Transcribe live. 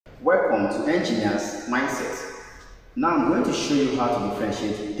Welcome to Engineer's Mindset. Now I'm going to show you how to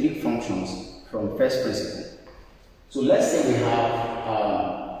differentiate three functions from first principle. So let's say we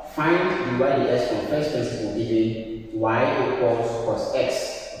have find dy dx from first principle given y equals cos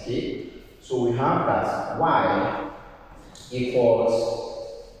x. Okay, so we have that y equals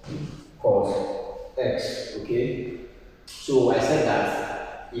cos x. Okay, so I said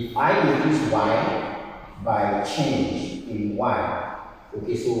that if I increase y by change in y,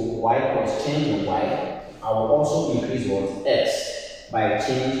 okay, so y plus change in y, I will also increase what? X by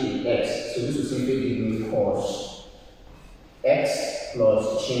change in x. So this will simply give me cos x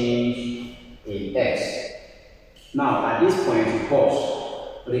plus change in x. Now at this point, of course,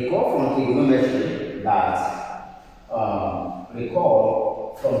 recall from trigonometry that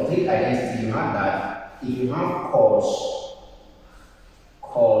three identity you have that if you have cos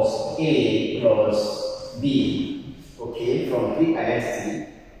A plus B, okay, from three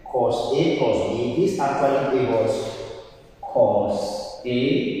identity, cos A plus B, this actually gives us cos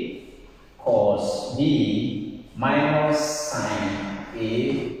A cos B minus sine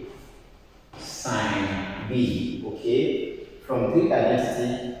A sine B. Okay, from three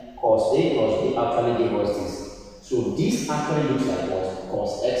identity, cos A plus B actually gives us this. So this actually looks like what?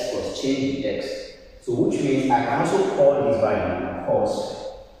 Cos x plus change in x. So which means I can also call this value cos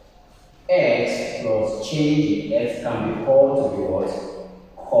x plus change in x can be called to be what?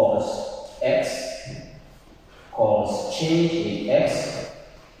 Cos x cos change in x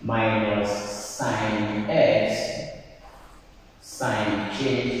minus sine x sine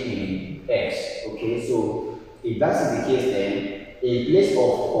change in x. Okay, so if that is the case, then in place of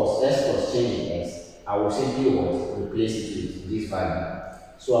cos x plus change in x, I will simply what? Replace it with this value.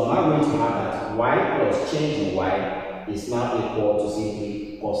 So I'm now going to have that y plus change in y is now equal to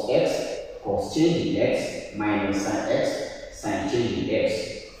simply cos x cos change in x minus sine x sine change in x.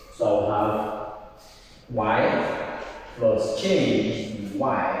 So I will have y plus change in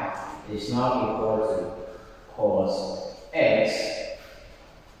y is now equal to cos x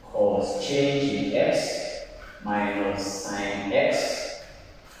cos change in x minus sine x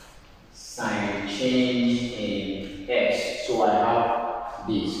sine change in x. So I have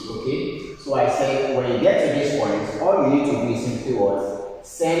this. Okay, so I said when you get to this point, all you need to do is simply what?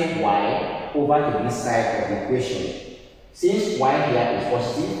 Send y over to this side of the equation. Since y here is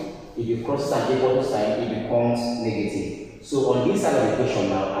positive, if you cross sign equal to sign, it becomes negative. So on this side of the equation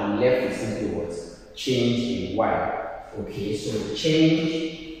now, I'm left with simply what? Change in y. Okay, so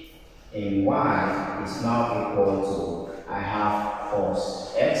change in y is now equal to, I have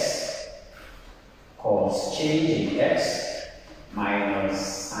cos x cos change in x minus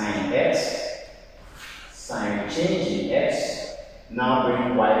sine x sine change in x. Now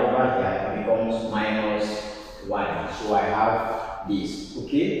bring y over here, it becomes minus y. So I have this.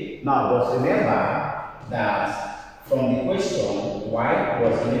 Okay, now but remember that from the question, y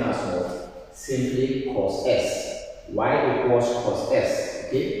was given as what? Simply cos s. Y equals cos s.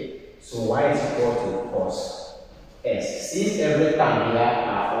 Okay, so y is equal to cos s. Since every term here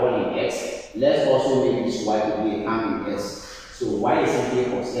are all in x, let's also make this y to be a term in s. So y is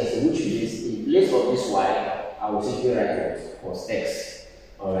simply cos s, which means in place of this y, I will simply write what? Cos x.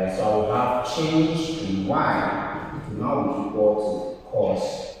 Alright, so I will have change in y to now be equal to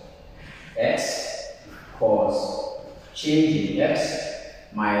cos x cos change in x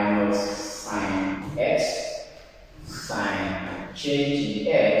minus sine x sine change in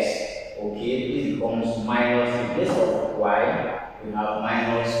x. Okay, this becomes minus, in place of y, we have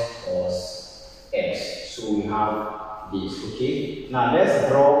minus cos x. So we have this. Okay, now let's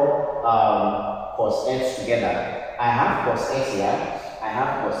draw cos x together. I have cos x here, I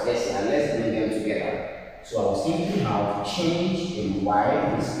have cos x here. Let's bring them together. So I will simply have change in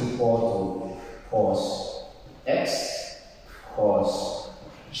y is equal to cos x cos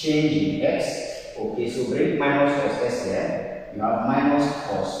change in x. Okay, so bring minus cos x here. You have minus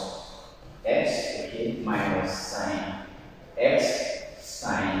cos x, okay, minus sine x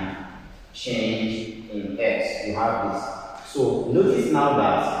sine change in x. You have this. So notice now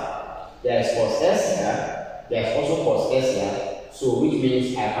that there is cos s here. There's also cos s here, so which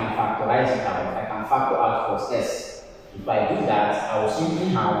means I can factorize it out. I can factor out cos s. If I do that, I will simply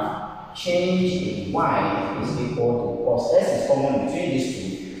have change in y is equal to cos s is common between these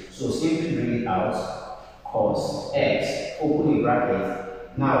two, so simply bring it out. Cos x, open the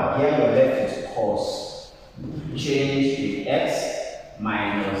bracket. Now here you're left with cos change in x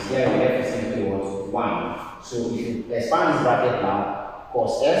minus here you're left with simply what? 1. So if you expand this bracket now,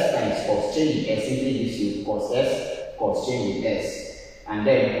 cos s times cos change in s simply gives you cos s cos change in s, and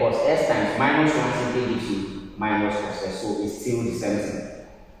then cos s times minus 1 simply gives you minus cos s. So it's still the same thing.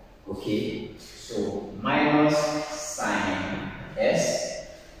 Okay, so minus sine s,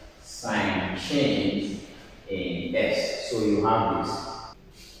 sine change in s. So you have this.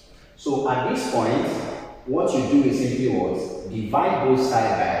 So at this point, what you do is simply what? Divide both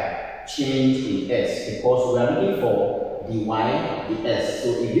sides by change in s, because we are looking for the y, the s.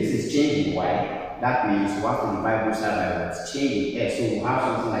 So if this is change in y, that means you have to divide both sides by what? Change in s. So we have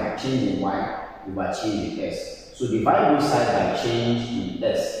something like change in y over change in s. So divide both sides by change in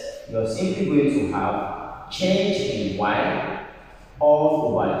s. You're simply going to have change in y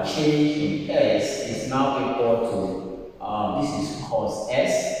all over change in s is now equal to this is cos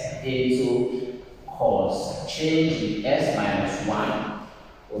s into cos change in s minus 1,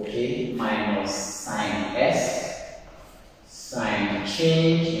 okay, minus sine s, sine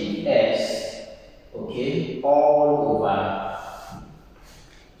change in s, okay, all over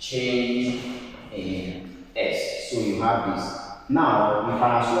change in s. So you have this. Now you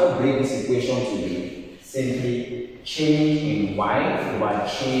can as well break this equation to be simply change in y over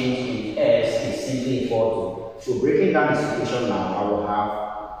change in s is simply equal to. So breaking down this equation now, I will have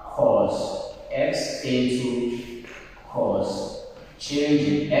cos x into cos change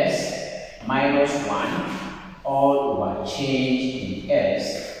in s minus 1 all over change in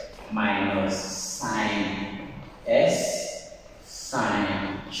s minus sine s,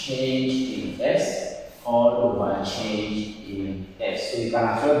 sine change in s all over change in s. So you can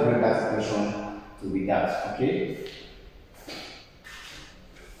as well break that equation to be that, okay?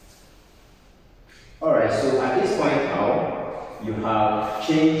 Alright, so at this point now, you have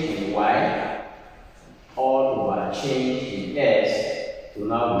change in y all over change in s to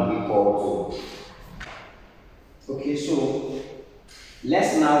now be equal to. Okay, so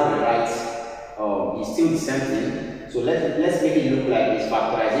let's now rewrite. It's still the same thing. So let's make it look like it's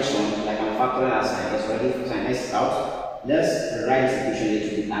factorization, like I'm factoring as sine s. Already sine s out. Let's rewrite this equation a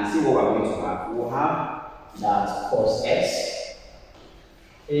little bit and see what we're going to have. We'll have that cos x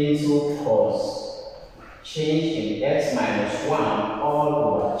into cos change in x minus 1 all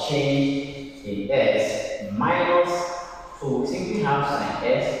over change in s minus, so we simply have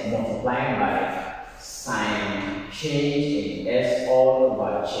sine s multiplying by sine change in s all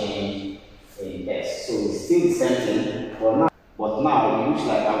over change in s. So it's still the same thing, but now it looks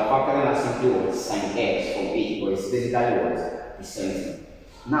like I'm factoring as simply what sine x from a, but it's basically what the same thing.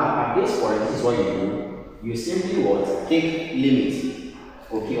 Now at this point, this is what you do. You simply what take limit.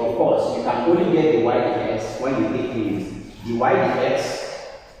 Okay, of course, you can only get the y dx when you take limit. The y dx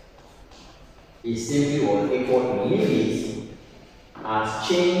is simply what equal to limit as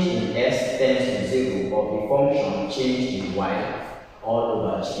change in s tends to 0 of the function change in y all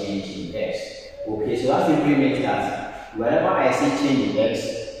over change in x. Okay, so that simply means that wherever I see change in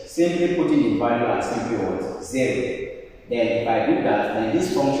x, simply putting the value as simply what 0. Then if I do that, then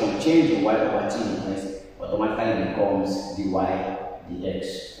this function change in y over change in s automatically becomes dy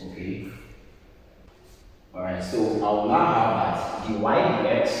dx. Okay. Alright, so I will now have that dy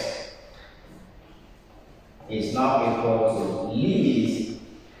dx is now equal to limit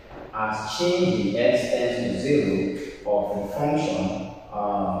as change in x tends to 0 of the function.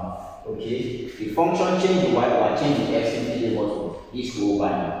 Okay, the function change in y over change in x simply equal to this whole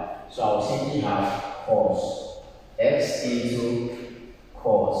value. So I will simply have cos x into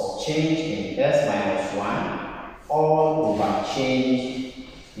cos change in s minus 1 all over change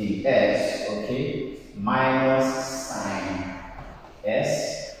in s, okay, minus sine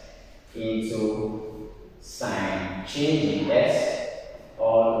s into sine change in s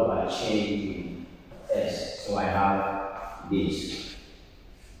all over change in s. So I have this.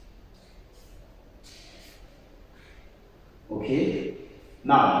 Okay.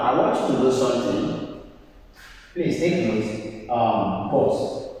 Now I want you to do something. Please take note.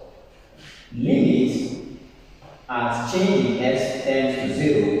 Pause. Limit as change in s tends to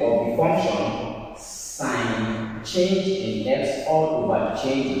 0 of the function sine change in x all over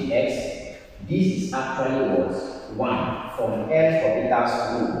change in x. This is actually what 1 from L'Hopital's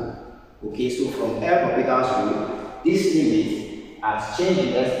rule. Okay, so from L'Hopital's rule, this limit as change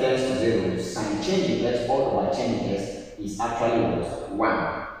in x tends to 0, sine change in x all over change in x is actually what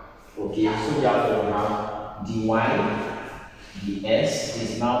 1. Okay, so therefore we have dy ds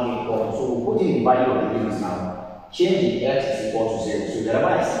is now equal. So we put in the value of the limits now. Change in x is equal to 0. So wherever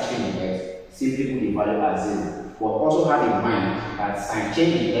I see change in x, simply put the value as 0. But also have in mind that sine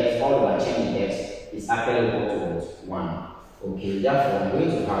change in x all over change in x is actually equal to 1. Okay, therefore I'm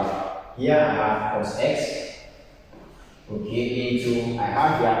going to have here I have cos x, okay, into I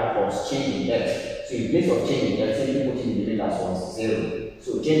have here cos change in x. So in place of change in x, simply put in the limit as 0.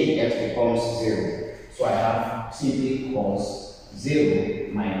 So change in x becomes 0. So I have simply cos 0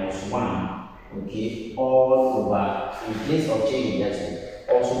 minus 1, okay, all over, in place of changing that,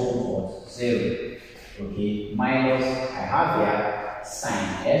 also put what? 0, okay, minus, I have here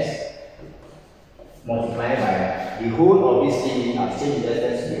sine s multiplied by the whole of this thing I've changed the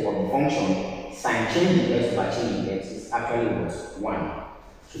derivative of the function. Sine changing x by changing x is actually what? 1.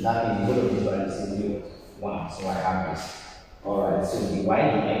 So that means the whole of this value is simply 1. So I have this. Alright, so the y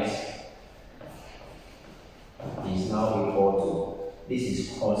dx is now equal to, this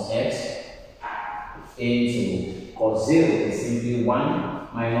is cos x into cos 0 is simply 1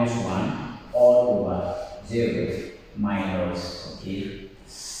 minus 1 all over 0 minus, okay,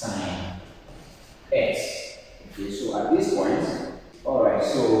 sine x. Okay, so at this point, alright,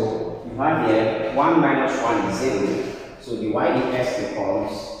 so you have here 1 minus 1 is 0. So the y dx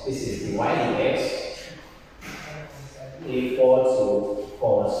becomes, this is the y dx equal to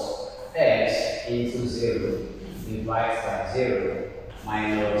cos x into 0 divided by 0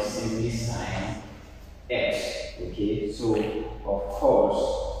 minus simply sine x. Okay, so of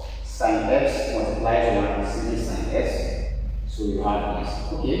course sine x multiplied 1 is simply sine x. So you have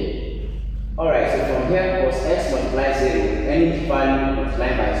this. Okay. Alright, so from here cos x multiplied 0, any value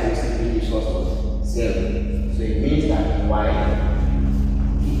multiplied by 0 simply gives us what? 0. So it means that y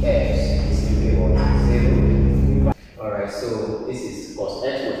dx is simply equal to 0. Alright, so this is cos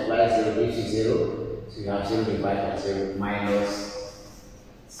x multiplied 0 gives you 0. So you have 0 divided by 0 minus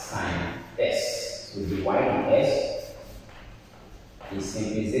sine s. So the y dx is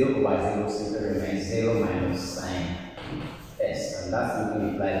simply 0 over 0 simply remains 0 minus sine s. And that simply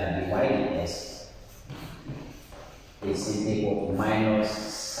implies that the y dx is simply equal to minus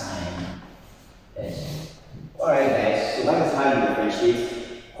sine s. Alright guys, so that is how you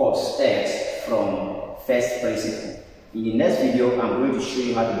differentiate cos x from first principle. In the next video, I'm going to show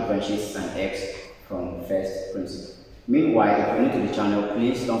you how to differentiate sine x from first principle. Meanwhile, if you're new to the channel,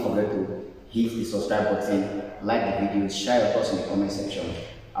 please don't forget to hit the subscribe button, like the video, share your thoughts in the comment section.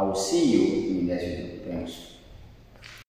 I will see you in the next video. Thanks.